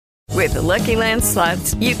With the Lucky Land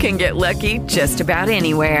Slots, you can get lucky just about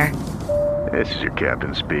anywhere. This is your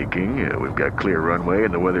captain speaking. We've got clear runway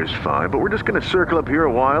and the weather's fine, but we're just going to circle up here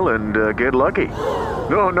a while and get lucky.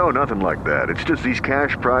 No, nothing like that. It's just these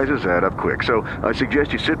cash prizes add up quick. So I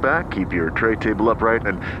suggest you sit back, keep your tray table upright,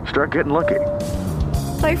 and start getting lucky.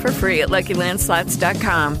 Play for free at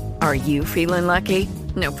LuckyLandSlots.com. Are you feeling lucky?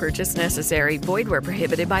 No purchase necessary. Void where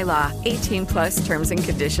prohibited by law. 18 plus terms and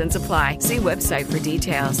conditions apply. See website for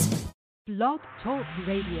details. Blog Talk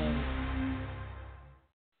Radio.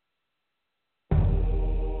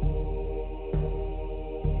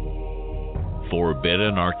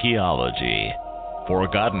 Forbidden archaeology,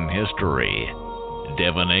 forgotten history,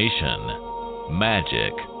 divination,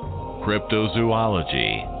 magic,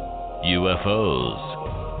 cryptozoology,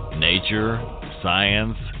 UFOs, nature,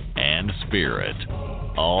 science, and spirit.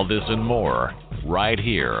 All this and more right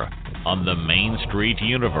here on the Main Street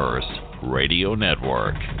Universe Radio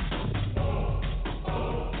Network.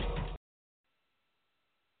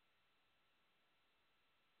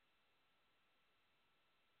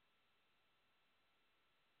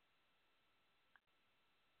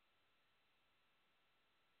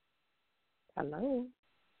 Hello.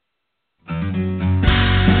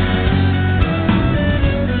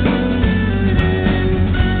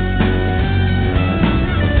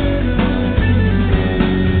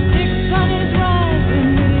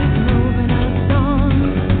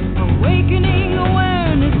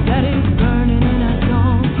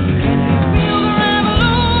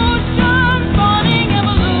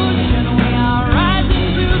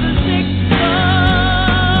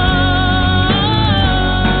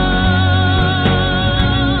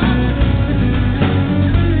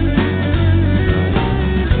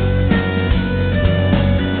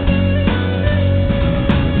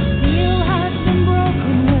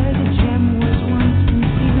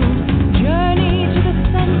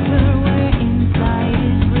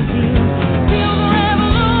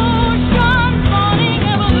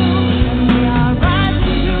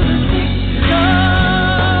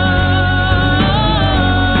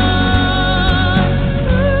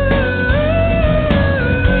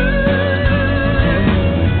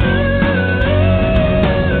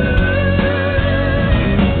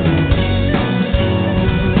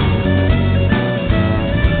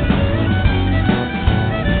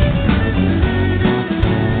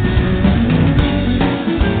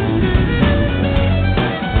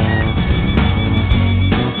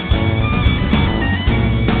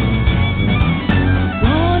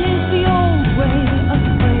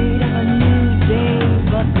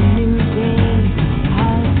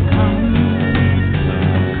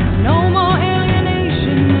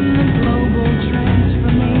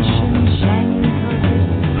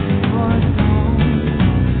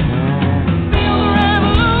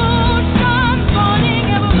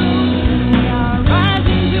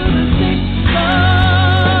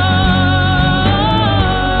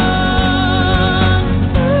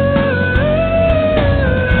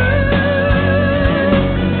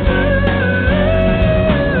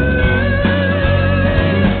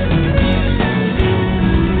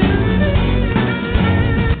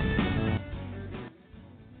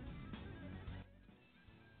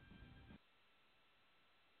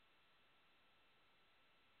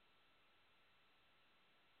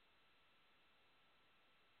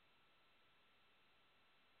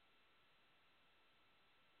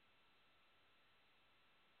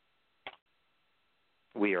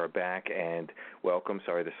 We are back, and welcome.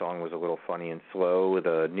 Sorry, the song was a little funny and slow. With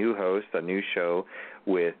a new host, a new show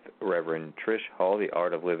with Reverend Trish Hall, The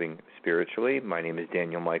Art of Living Spiritually. My name is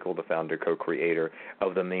Daniel Michael, the founder, co-creator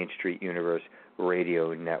of the Main Street Universe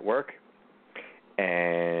Radio Network.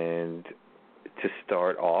 And to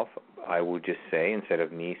start off, I would just say, instead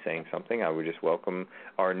of me saying something, I would just welcome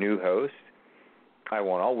our new host. I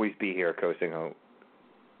won't always be here coasting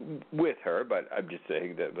with her, but I'm just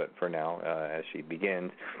saying that. But for now, as she begins,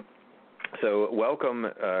 so welcome,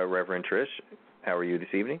 Reverend Trish. How are you this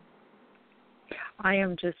evening? I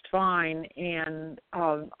am just fine, and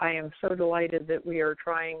I am so delighted that we are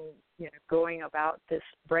going about this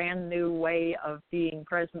brand new way of being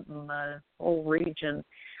present in the whole region.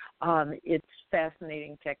 It's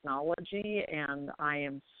fascinating technology, and I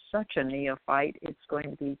am such a neophyte. It's going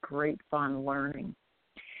to be great fun learning.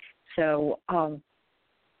 So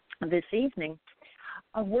this evening,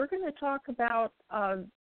 we're going to talk about a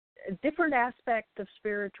different aspect of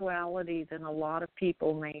spirituality than a lot of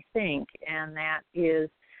people may think, and that is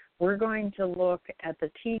we're going to look at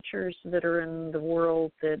the teachers that are in the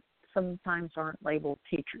world that sometimes aren't labeled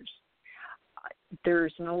teachers.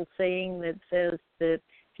 There's an old saying that says that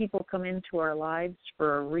people come into our lives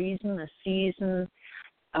for a reason, a season,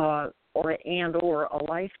 or a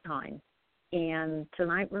lifetime. And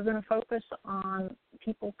tonight we're going to focus on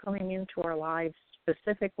people coming into our lives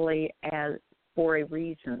specifically for a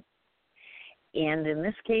reason. And in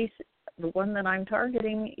this case, the one that I'm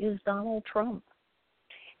targeting is Donald Trump.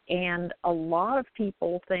 And a lot of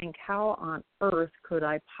people think, how on earth could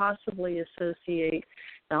I possibly associate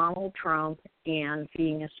Donald Trump and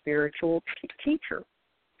being a spiritual teacher?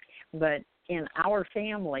 But in our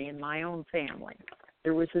family, in my own family,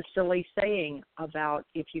 there was a silly saying about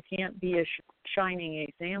if you can't be a shining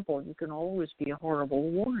example, you can always be a horrible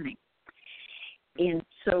warning. And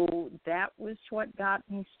so that was what got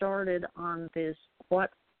me started on this.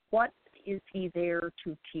 What is he there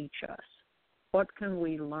to teach us? What can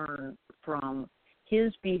we learn from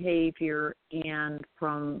his behavior and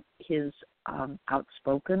from his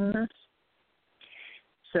outspokenness?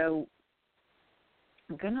 So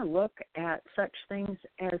I'm going to look at such things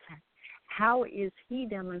as how is he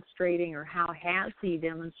demonstrating, or how has he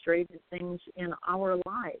demonstrated things in our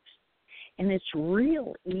lives? And it's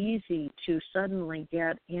real easy to suddenly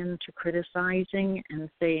get into criticizing and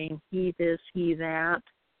saying he this, he that.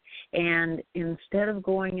 And instead of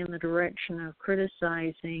going in the direction of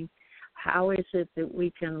criticizing, how is it that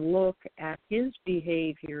we can look at his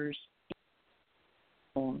behaviors?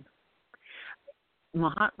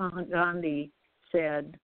 Mahatma Gandhi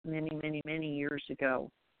said many, many, many years ago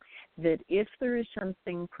that if there is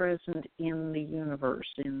something present in the universe,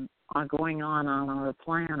 going on our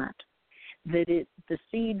planet, that the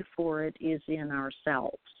seed for it is in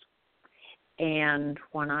ourselves. And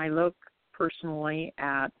when I look personally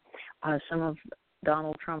at some of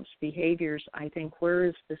Donald Trump's behaviors, I think, where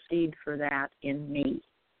is the seed for that in me?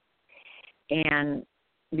 And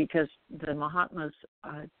because the Mahatma's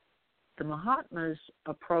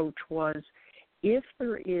approach was, if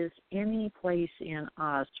there is any place in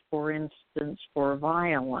us, for instance, for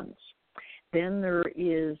violence, then there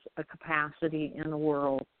is a capacity in the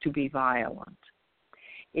world to be violent.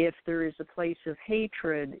 If there is a place of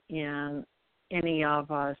hatred in any of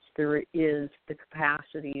us, there is the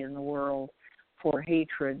capacity in the world for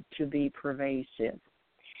hatred to be pervasive.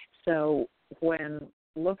 So when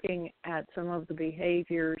looking at some of the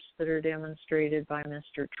behaviors that are demonstrated by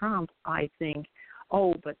Mr. Trump, I think,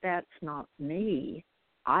 oh, but that's not me.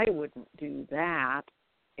 I wouldn't do that.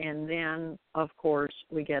 And then, of course,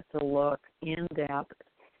 we get to look in depth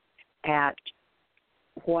at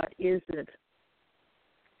what is it,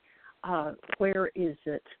 where is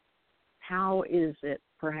it, how is it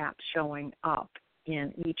perhaps showing up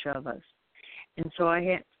in each of us. And so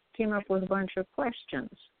I came up with a bunch of questions.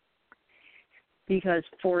 Because,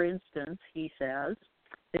 for instance, he says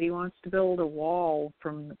that he wants to build a wall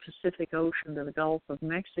from the Pacific Ocean to the Gulf of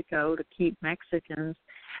Mexico to keep Mexicans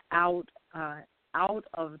out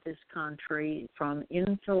of this country from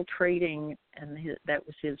infiltrating, and that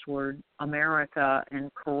was his word, America,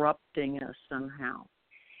 and corrupting us somehow.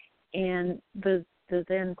 And the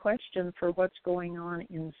then question for what's going on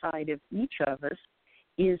inside of each of us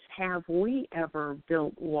is, have we ever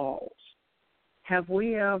built walls? Have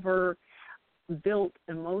we ever built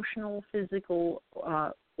emotional, physical,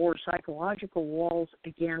 or psychological walls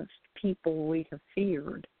against people we have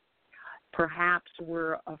feared? Perhaps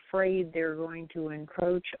we're afraid they're going to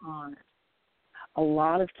encroach on it. A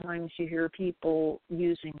lot of times you hear people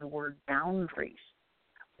using the word boundaries.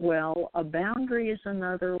 Well, a boundary is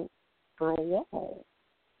another for a wall.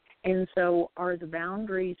 And so are the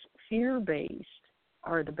boundaries fear-based?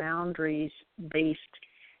 Are the boundaries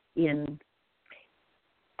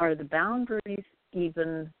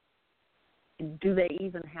even, do they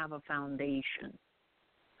even have a foundation?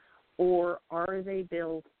 Or are they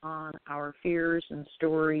built on our fears and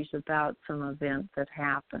stories about some event that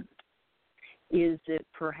happened? Is it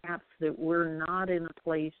perhaps that we're not in a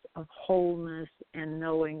place of wholeness and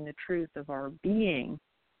knowing the truth of our being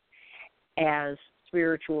as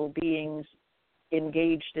spiritual beings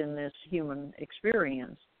engaged in this human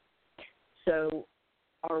experience? So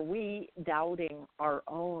are we doubting our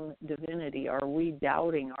own divinity? Are we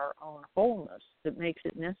doubting our own wholeness that makes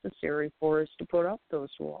it necessary for us to put up those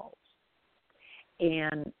walls?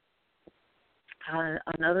 And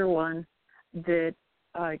another one that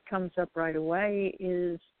comes up right away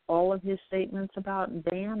is all of his statements about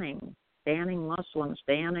banning Muslims,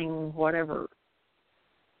 banning whatever.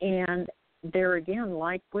 And there again,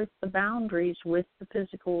 like with the boundaries, with the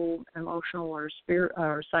physical, emotional, or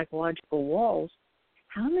psychological walls,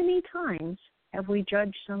 how many times have we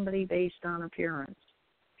judged somebody based on appearance?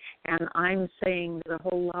 And I'm saying that a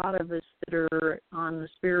whole lot of us that are on the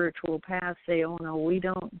spiritual path say, oh, no, we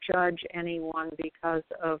don't judge anyone because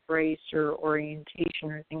of race or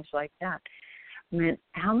orientation or things like that. I mean,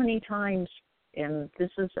 how many times, and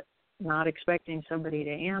this is not expecting somebody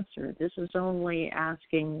to answer, this is only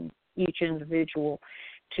asking each individual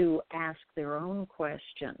to ask their own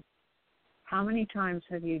question. How many times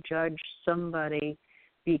have you judged somebody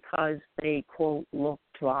because they, quote,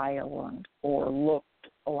 looked violent or looked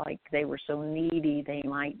like they were so needy they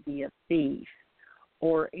might be a thief,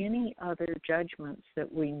 or any other judgments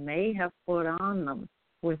that we may have put on them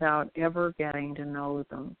without ever getting to know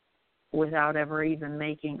them, without ever even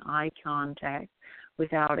making eye contact,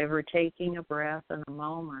 without ever taking a breath and a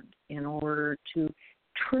moment in order to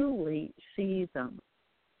truly see them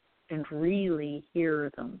and really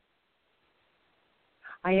hear them.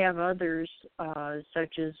 I have others,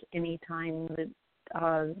 such as any time that,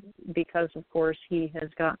 because of course he has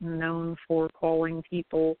gotten known for calling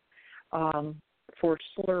people, for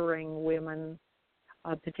slurring women,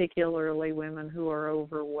 particularly women who are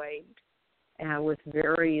overweight, with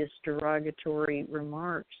various derogatory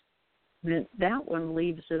remarks. That one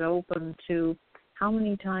leaves it open to how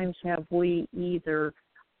many times have we either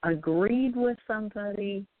agreed with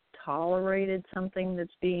somebody, tolerated something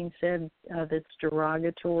that's being said that's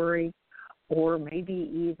derogatory, or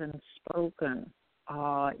maybe even spoken,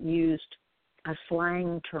 used a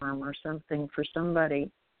slang term or something for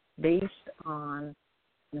somebody based on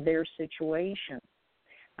their situation.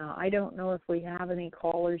 I don't know if we have any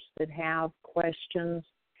callers that have questions,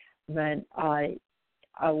 but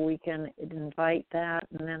we can invite that,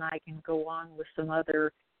 and then I can go on with some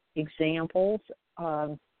other examples.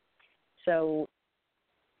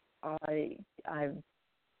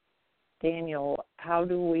 Daniel, how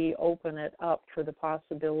do we open it up for the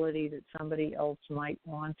possibility that somebody else might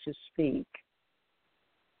want to speak?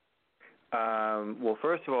 Well,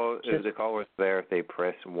 first of all, if the caller's there, if they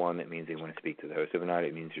press 1, it means they want to speak to the host. If not,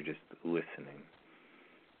 it means you're just listening.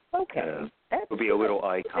 Okay. There would be a little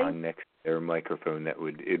icon next to their microphone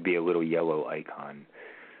it'd be a little yellow icon.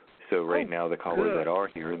 So right now the callers that are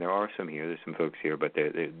here, and there are some here, there's some folks here, but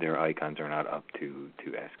their icons are not up to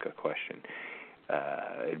ask a question.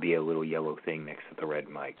 It'd be a little yellow thing next to the red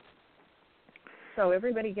mic. So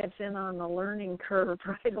everybody gets in on the learning curve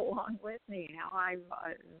right along with me. Now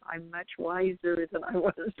I'm much wiser than I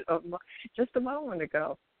was just a moment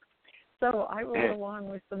ago. So I will go on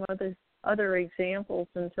with some other examples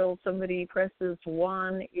until somebody presses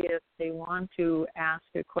 1 if they want to ask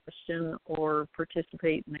a question or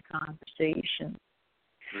participate in the conversation.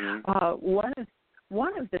 Mm-hmm.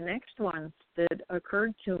 One of the next ones that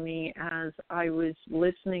occurred to me as I was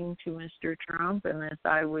listening to Mr. Trump and as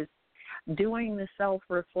I was doing the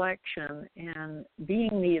self-reflection and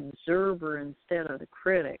being the observer instead of the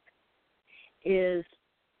critic is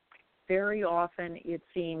very often it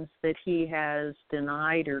seems that he has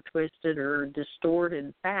denied or twisted or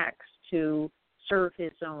distorted facts to serve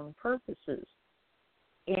his own purposes.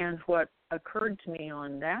 And what occurred to me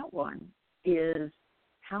on that one is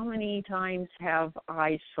how many times have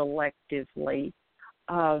I selectively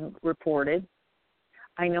reported?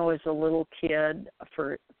 I know as a little kid,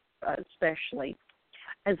 especially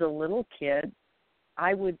as a little kid,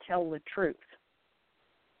 I would tell the truth.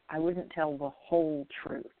 I wouldn't tell the whole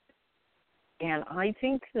truth. And I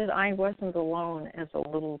think that I wasn't alone as a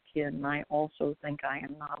little kid, and I also think I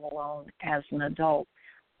am not alone as an adult,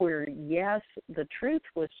 where, yes, the truth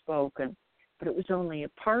was spoken, but it was only a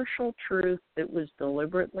partial truth that was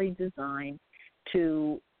deliberately designed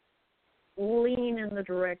to lean in the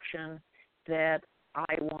direction that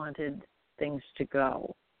I wanted things to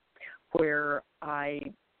go, where I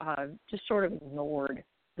just sort of ignored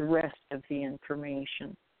the rest of the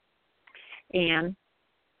information. And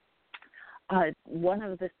one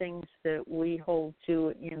of the things that we hold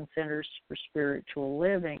to in Centers for Spiritual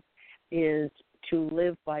Living is to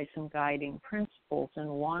live by some guiding principles, and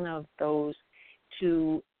one of those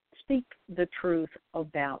to speak the truth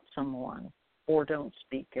about someone or don't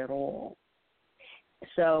speak at all.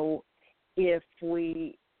 So if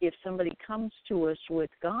somebody comes to us with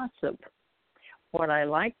gossip, what I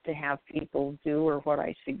like to have people do, or what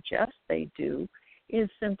I suggest they do, is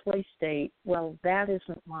simply state, well, that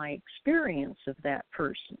isn't my experience of that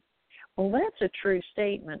person. Well, that's a true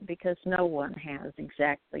statement because no one has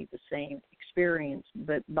exactly the same experience.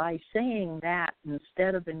 But by saying that,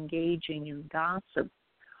 instead of engaging in gossip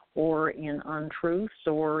or in untruths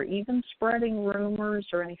or even spreading rumors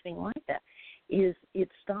or anything like that, it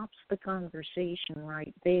stops the conversation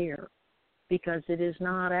right there, because it is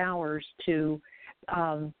not ours to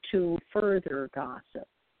further gossip,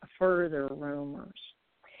 further rumors.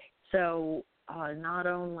 So not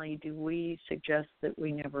only do we suggest that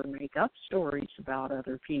we never make up stories about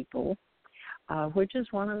other people, which is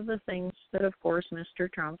one of the things that, of course,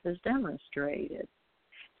 Mr. Trump has demonstrated.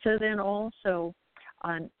 So then also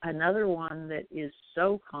another one that is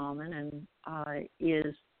so common and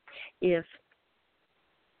is if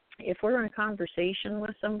we're in a conversation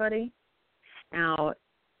with somebody. Now,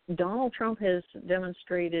 Donald Trump has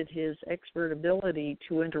demonstrated his expert ability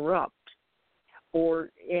to interrupt,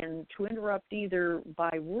 and to interrupt either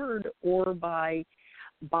by word or by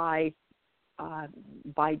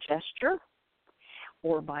gesture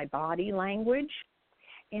or by body language.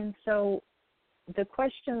 And so the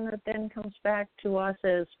question that then comes back to us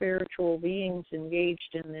as spiritual beings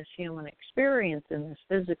engaged in this human experience, in this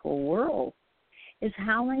physical world, is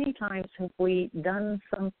how many times have we done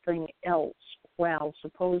something else while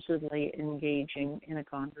supposedly engaging in a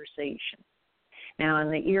conversation? Now,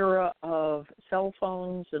 in the era of cell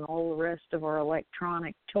phones and all the rest of our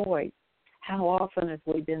electronic toys, how often have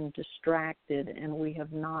we been distracted and we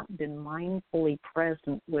have not been mindfully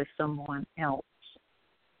present with someone else?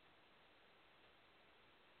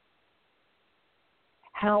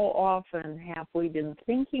 How often have we been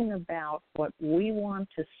thinking about what we want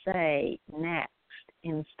to say next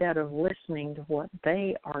instead of listening to what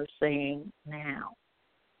they are saying now?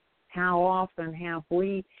 How often have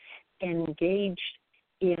we engaged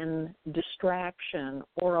in distraction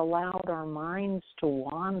or allowed our minds to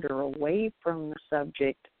wander away from the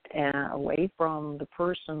subject and away from the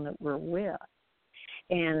person that we're with?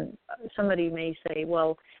 And somebody may say,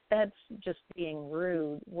 well, that's just being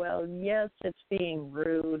rude. Well, yes, it's being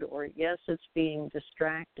rude, or yes, it's being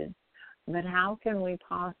distracted. But how can we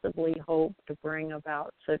possibly hope to bring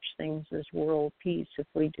about such things as world peace if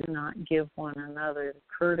we do not give one another the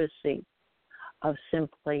courtesy of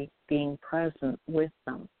simply being present with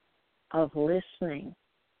them, of listening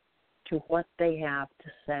to what they have to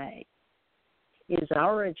say? Is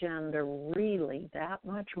our agenda really that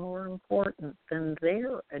much more important than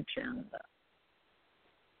their agenda?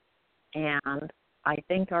 And I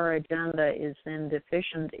think our agenda is then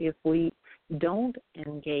deficient if we don't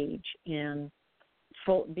engage in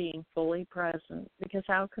being fully present, because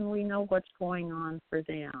how can we know what's going on for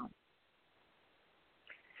them?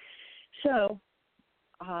 So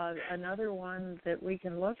another one that we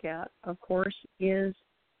can look at, of course, is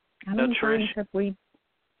how many times have we...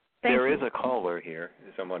 There is a caller here.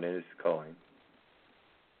 Someone is calling.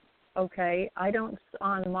 Okay.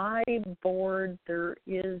 On my board, there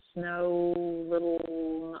is no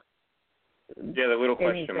little... Yeah, the little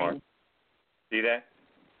question mark. See that?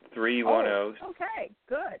 310. Oh, okay.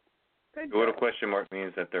 Good. The little question mark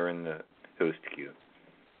means that they're in the host queue.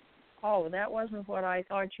 Oh, that wasn't what I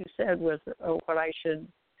thought you said was what I should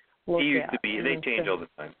look at. It used to be. They change all the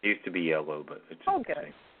time. It used to be yellow, but it's the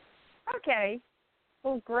same. Okay.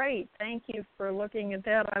 Well, great. Thank you for looking at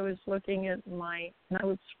that. I was looking at my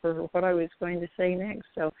notes for what I was going to say next.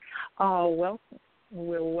 So, we'll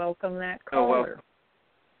welcome that caller. Welcome.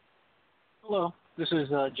 Hello, this is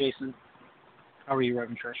Jason. How are you,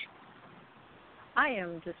 Reverend Trish? I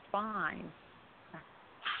am just fine.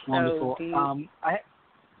 Wonderful. So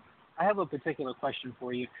I have a particular question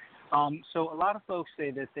for you. So a lot of folks say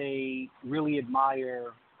that they really admire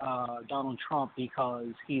Donald Trump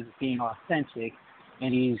because he's being authentic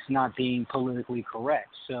and he's not being politically correct.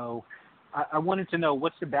 So I wanted to know,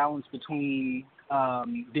 what's the balance between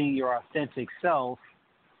being your authentic self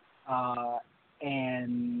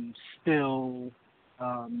and still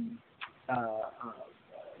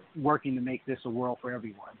working to make this a world for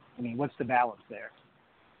everyone? I mean, what's the balance there?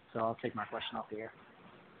 So I'll take my question off the air.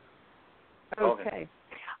 Okay.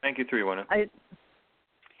 Thank you, 310.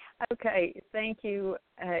 Okay, thank you.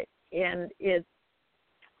 And it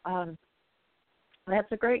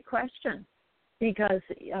that's a great question, because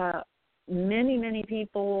many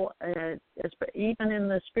people, even in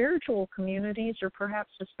the spiritual communities, or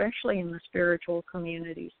perhaps especially in the spiritual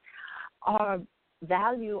communities,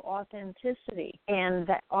 value authenticity, and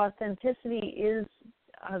that authenticity is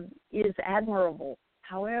admirable.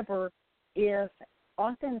 However, if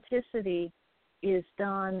authenticity is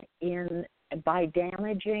done by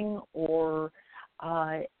damaging or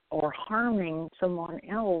harming someone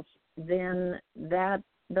else, then that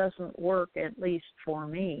doesn't work, at least for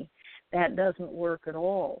me. That doesn't work at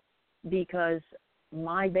all, because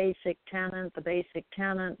my basic tenet, the basic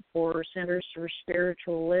tenet for Centers for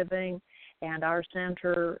Spiritual Living and our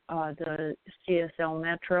center, the CSL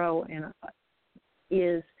Metro,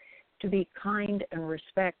 is to be kind and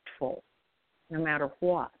respectful no matter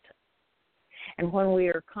what. And when we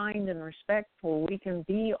are kind and respectful, we can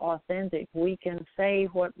be authentic. We can say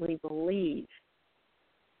what we believe.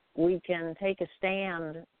 We can take a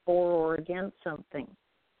stand for or against something.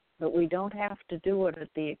 but we don't have to do it at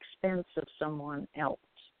the expense of someone else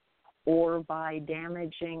or by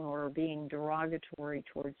damaging or being derogatory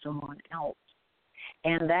towards someone else.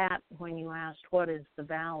 And that, when you asked what is the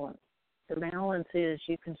balance is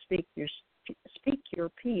you can speak your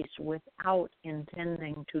piece without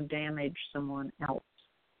intending to damage someone else.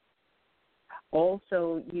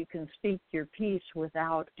 Also, you can speak your piece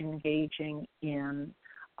without engaging in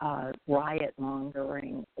riot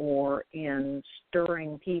mongering or in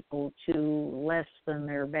stirring people to less than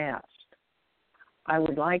their best. I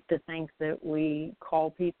would like to think that we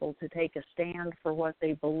call people to take a stand for what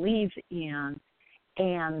they believe in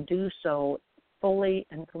and do so fully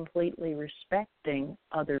and completely respecting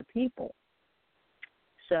other people.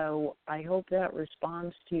 So I hope that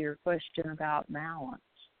responds to your question about balance.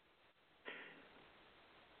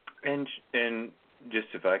 And just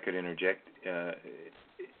if I could interject,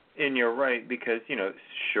 and you're right, because,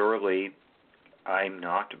 surely I'm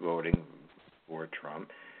not voting for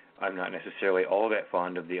Trump. I'm not necessarily all that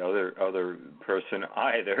fond of the other person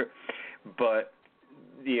either, but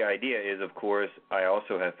the idea is, of course, I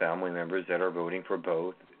also have family members that are voting for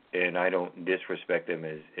both, and I don't disrespect them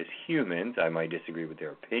as humans. I might disagree with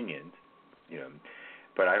their opinions,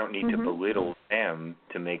 but I don't need to belittle them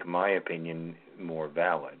to make my opinion more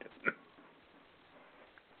valid.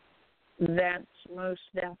 That's most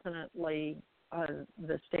definitely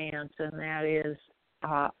the stance, and that is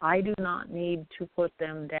I do not need to put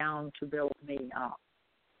them down to build me up.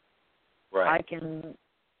 Right.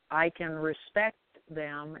 I can respect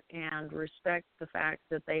them and respect the fact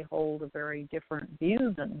that they hold a very different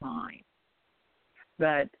view than mine.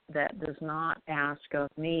 But that does not ask of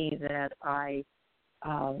me that I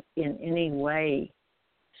in any way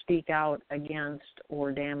speak out against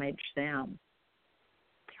or damage them.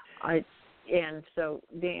 And so,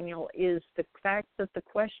 Daniel, is the fact that the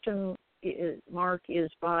question mark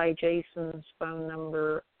is by Jason's phone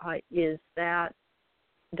number,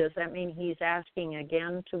 does that mean he's asking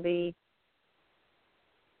again to be?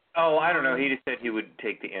 Oh, I don't know. He just said he would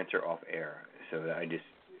take the answer off air, so I just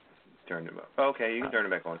turned him up. Okay, you can turn it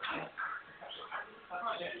back on.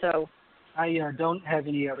 So I don't have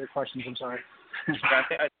any other questions. I'm sorry. He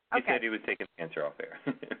said he would take the answer off air.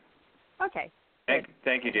 Okay.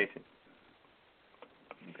 Thank you, Jason.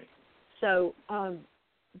 Okay. So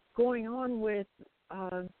going on with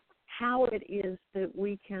how it is that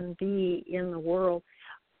we can be in the world,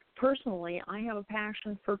 personally, I have a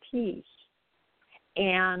passion for peace.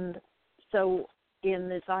 And so in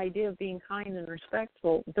this idea of being kind and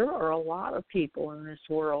respectful, there are a lot of people in this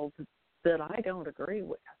world that I don't agree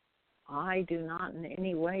with. I do not in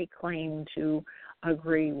any way claim to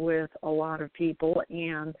agree with a lot of people,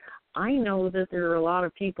 and I know that there are a lot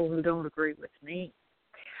of people who don't agree with me.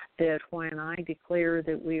 That when I declare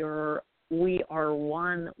that we are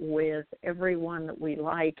one with everyone that we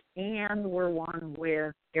like, and we're one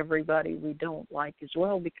with everybody we don't like as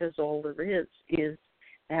well, because all there is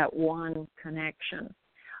that one connection.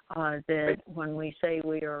 That when we say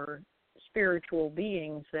we are spiritual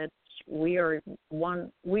beings, that we are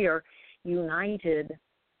one, we are united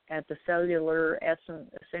at the cellular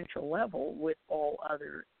essential level with all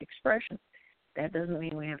other expressions. That doesn't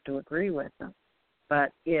mean we have to agree with them.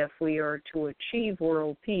 But if we are to achieve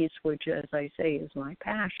world peace, which, as I say, is my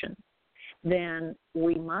passion, then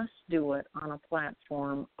we must do it on a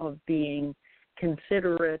platform of being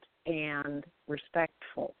considerate and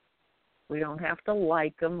respectful. We don't have to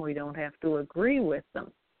like them. We don't have to agree with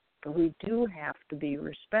them. But we do have to be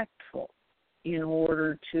respectful in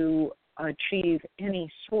order to achieve any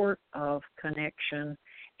sort of connection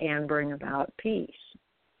and bring about peace.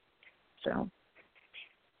 So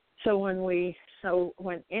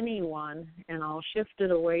when anyone, and I'll shift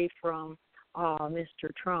it away from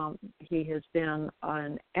Mr. Trump, he has been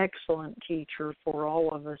an excellent teacher for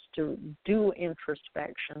all of us to do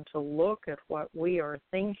introspection, to look at what we are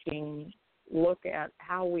thinking, look at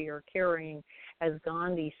how we are carrying, as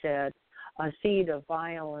Gandhi said, a seed of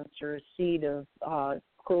violence or a seed of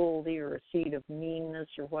cruelty or a seed of meanness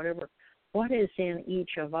or whatever. What is in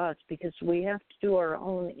each of us? Because we have to do our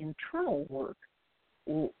own internal work,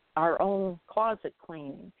 our own closet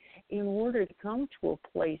cleaning, in order to come to a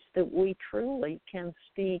place that we truly can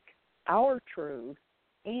speak our truth,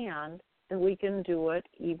 and that we can do it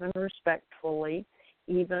even respectfully,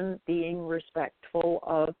 even being respectful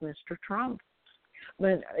of Mr. Trump.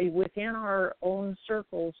 But within our own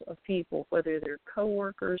circles of people, whether they're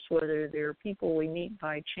coworkers, whether they're people we meet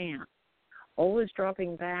by chance, always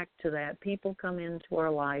dropping back to that, people come into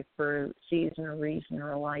our life for a season, a reason,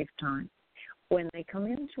 or a lifetime. When they come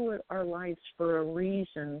into our lives for a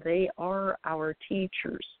reason, they are our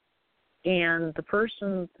teachers. And the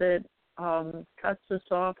person that cuts us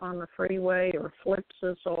off on the freeway or flips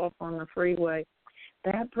us off on the freeway,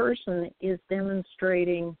 that person is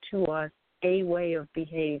demonstrating to us a way of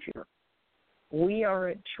behavior. We are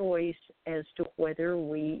at choice as to whether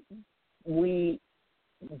we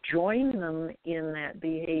join them in that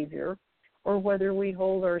behavior or whether we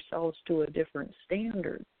hold ourselves to a different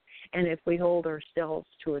standard. And if we hold ourselves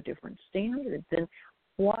to a different standard, then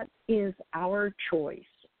what is our choice?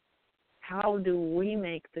 How do we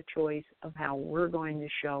make the choice of how we're going to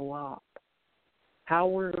show up, how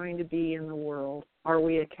we're going to be in the world? Are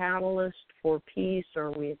we a catalyst for peace?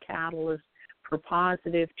 Are we a catalyst for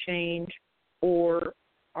positive change? Or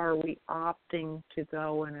are we opting to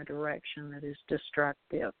go in a direction that is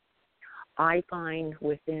destructive? I find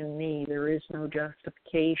within me there is no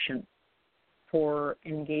justification for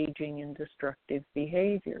engaging in destructive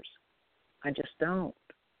behaviors. I just don't.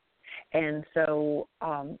 And so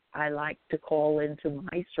I like to call into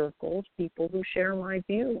my circles people who share my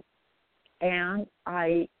view. And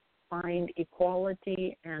I find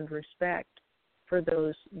equality and respect for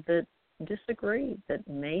those that disagree, that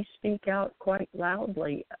may speak out quite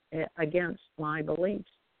loudly against my beliefs.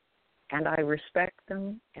 And I respect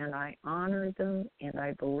them, and I honor them, and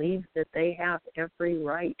I believe that they have every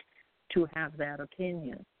right to have that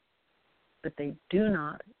opinion. But they do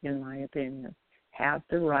not, in my opinion, have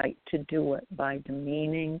the right to do it by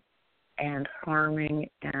demeaning and harming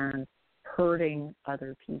and hurting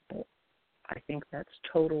other people. I think that's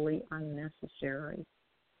totally unnecessary.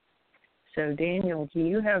 So, Daniel, do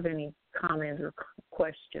you have any comment or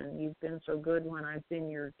question? You've been so good when I've been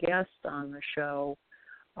your guest on the show.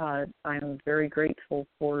 I'm very grateful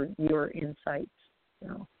for your insights.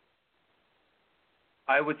 So.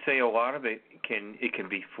 I would say a lot of it can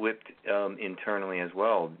be flipped internally as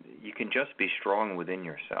well. You can just be strong within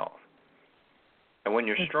yourself. And when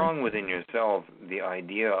you're strong within yourself, the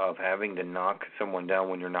idea of having to knock someone down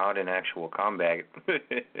when you're not in actual combat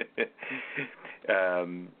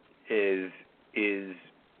is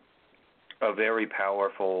a very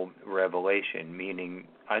powerful revelation, meaning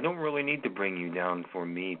I don't really need to bring you down for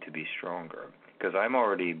me to be stronger, because I'm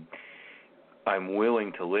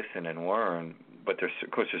willing to listen and learn. But there's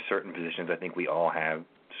certain positions I think we all have,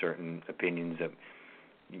 certain opinions that,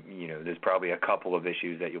 there's probably a couple of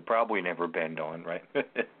issues that you'll probably never bend on, right?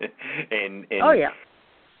 and oh yeah.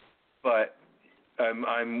 But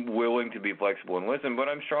I'm willing to be flexible and listen, but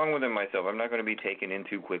I'm strong within myself. I'm not going to be taken in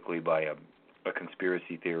too quickly by a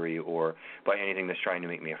conspiracy theory or by anything that's trying to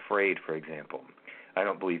make me afraid, for example. I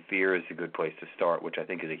don't believe fear is a good place to start, which I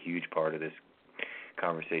think is a huge part of this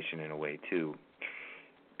conversation in a way, too.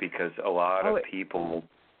 Because a lot of people,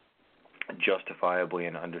 justifiably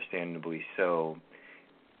and understandably so,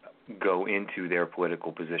 go into their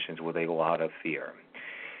political positions with a lot of fear.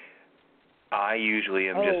 I usually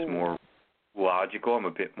am just more logical. I'm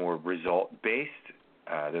a bit more result-based.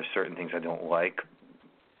 There's certain things I don't like.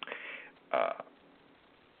 But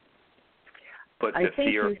the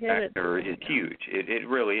fear factor is huge. It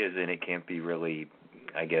really is, and it can't be really,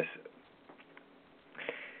 I guess,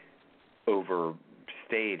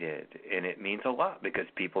 overstated. And it means a lot because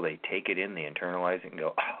people, they take it in, they internalize it and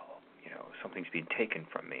go, something's being taken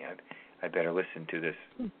from me. I better listen to this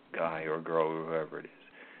guy or girl or whoever it is.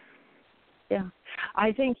 Yeah,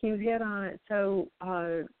 I think you hit on it so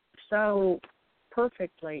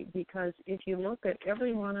perfectly, because if you look at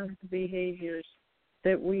every one of the behaviors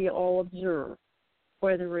that we all observe,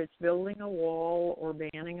 whether it's building a wall or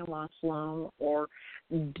banning a Muslim or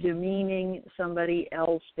demeaning somebody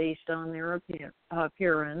else based on their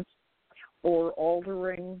appearance or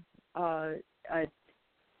altering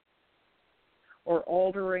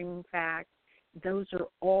facts, those are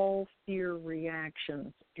all fear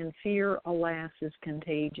reactions, and fear, alas, is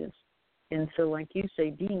contagious. And so, like you say,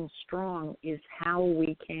 being strong is how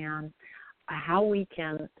we can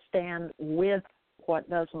stand with what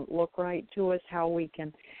doesn't look right to us, how we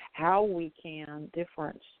can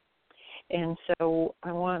difference. And so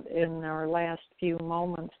I want, in our last few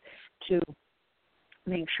moments, to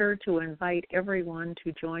make sure to invite everyone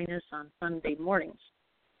to join us on Sunday mornings.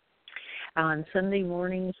 On Sunday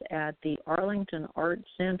mornings at the Arlington Arts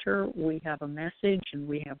Center, we have a message and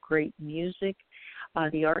we have great music.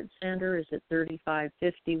 The Arts Center is at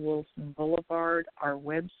 3550 Wilson Boulevard. Our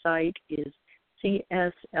website is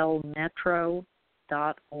cslmetro.org,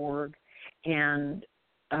 and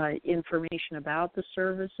information about the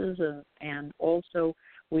services, and also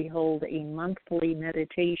we hold a monthly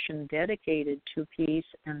meditation dedicated to peace,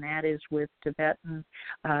 and that is with Tibetan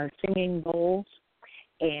singing bowls.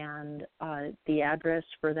 And the address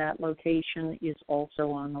for that location is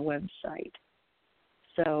also on the website.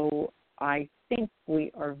 So I think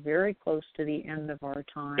we are very close to the end of our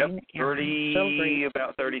time. Yep,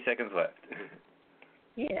 about 30 seconds left.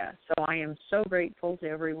 Yeah, so I am so grateful to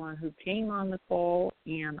everyone who came on the call,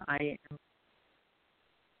 and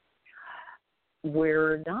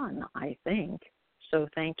we're done, I think. So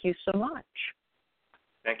thank you so much.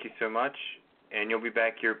 Thank you so much, and you'll be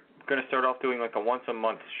back. You're going to start off doing like a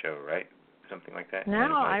once-a-month show, right? Something like that?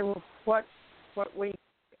 Now I will, what we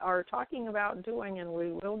are talking about doing, and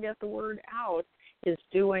we will get the word out, is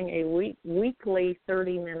doing a weekly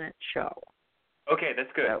 30-minute show. Okay, that's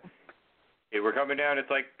good. So, okay, we're coming down. It's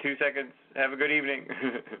like 2 seconds. Have a good evening.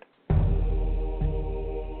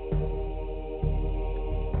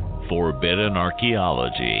 Forbidden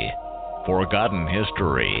archaeology, forgotten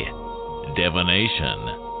history,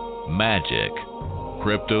 divination, magic,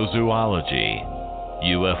 cryptozoology,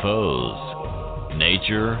 UFOs,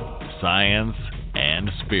 nature, science,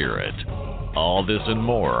 and spirit. All this and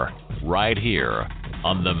more right here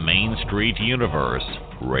on the Main Street Universe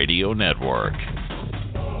Radio Network.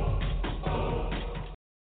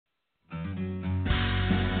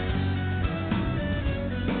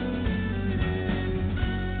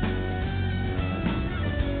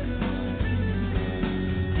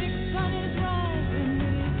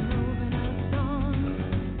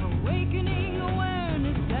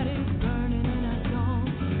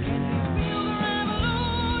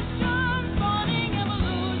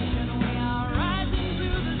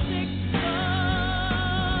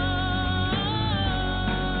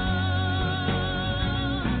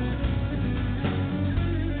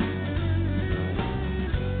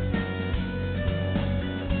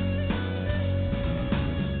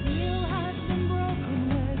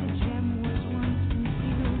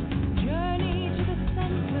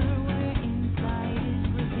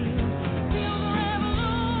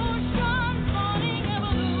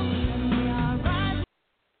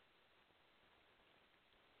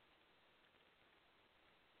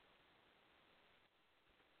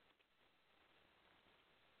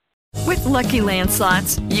 With Lucky Land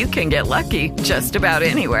Slots, you can get lucky just about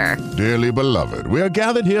anywhere. Dearly beloved, we are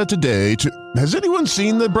gathered here today to... Has anyone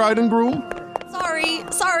seen the bride and groom?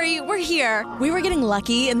 Sorry, we're here. We were getting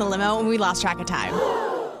lucky in the limo and we lost track of time.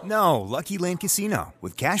 No, Lucky Land Casino,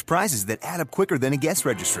 with cash prizes that add up quicker than a guest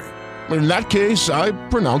registry. In that case, I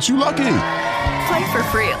pronounce you lucky. Play for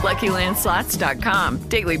free at LuckyLandSlots.com.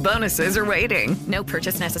 Daily bonuses are waiting. No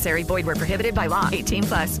purchase necessary. Void where prohibited by law.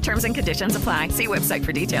 18+. Terms and conditions apply. See website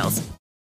for details.